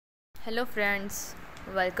Hello friends,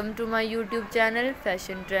 welcome to my YouTube channel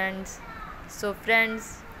Fashion Trends. So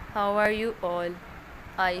friends, how are you all?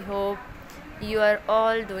 I hope you are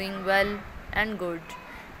all doing well and good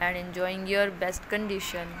and enjoying your best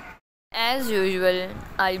condition. As usual,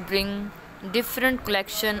 I bring different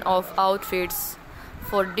collection of outfits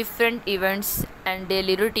for different events and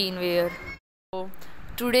daily routine wear. So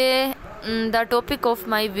today the topic of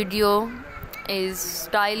my video is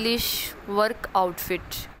stylish work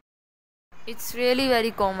outfit. It's really very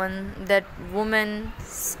common that women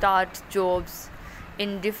start jobs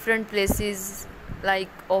in different places like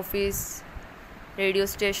office, radio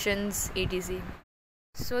stations, etc.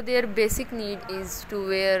 So their basic need is to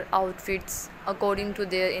wear outfits according to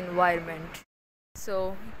their environment.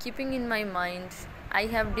 So keeping in my mind, I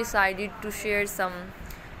have decided to share some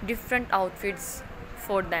different outfits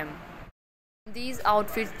for them. These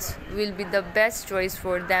outfits will be the best choice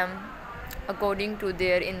for them according to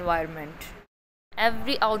their environment.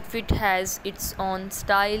 Every outfit has its own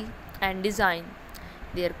style and design.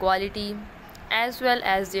 Their quality as well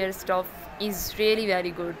as their stuff is really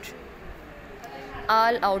very good.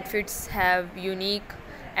 All outfits have unique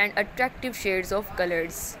and attractive shades of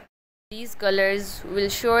colors. These colors will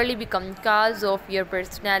surely become cause of your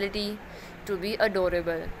personality to be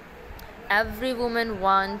adorable. Every woman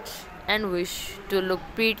wants and wish to look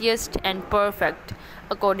prettiest and perfect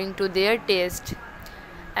according to their taste,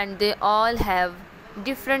 and they all have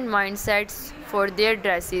different mindsets for their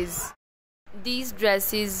dresses. These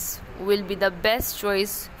dresses will be the best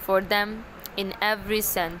choice for them in every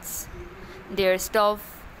sense. Their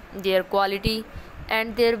stuff, their quality,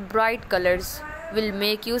 and their bright colors will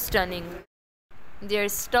make you stunning. Their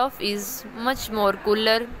stuff is much more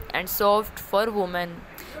cooler and soft for women.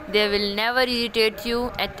 They will never irritate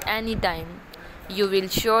you at any time. You will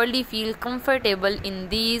surely feel comfortable in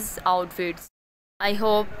these outfits. I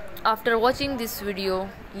hope after watching this video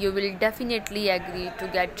you will definitely agree to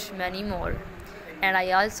get many more. And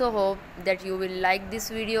I also hope that you will like this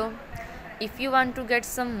video. If you want to get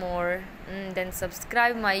some more, then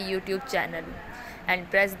subscribe my YouTube channel and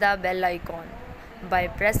press the bell icon. By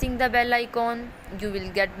pressing the bell icon, you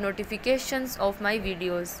will get notifications of my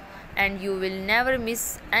videos and you will never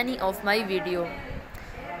miss any of my video.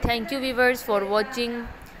 Thank you viewers for watching.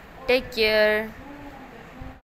 Take care.